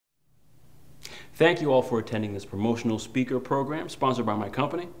Thank you all for attending this promotional speaker program sponsored by my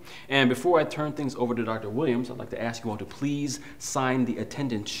company. And before I turn things over to Dr. Williams, I'd like to ask you all to please sign the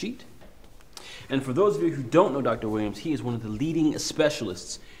attendance sheet. And for those of you who don't know Dr. Williams, he is one of the leading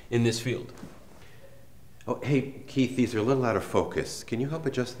specialists in this field. Oh, hey, Keith, these are a little out of focus. Can you help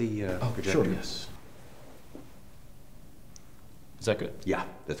adjust the projector? Sure, yes. Is that good? Yeah,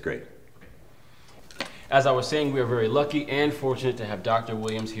 that's great. As I was saying, we are very lucky and fortunate to have Dr.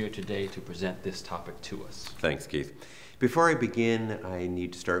 Williams here today to present this topic to us. Thanks, Keith. Before I begin, I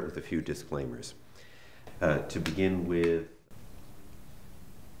need to start with a few disclaimers. To begin with,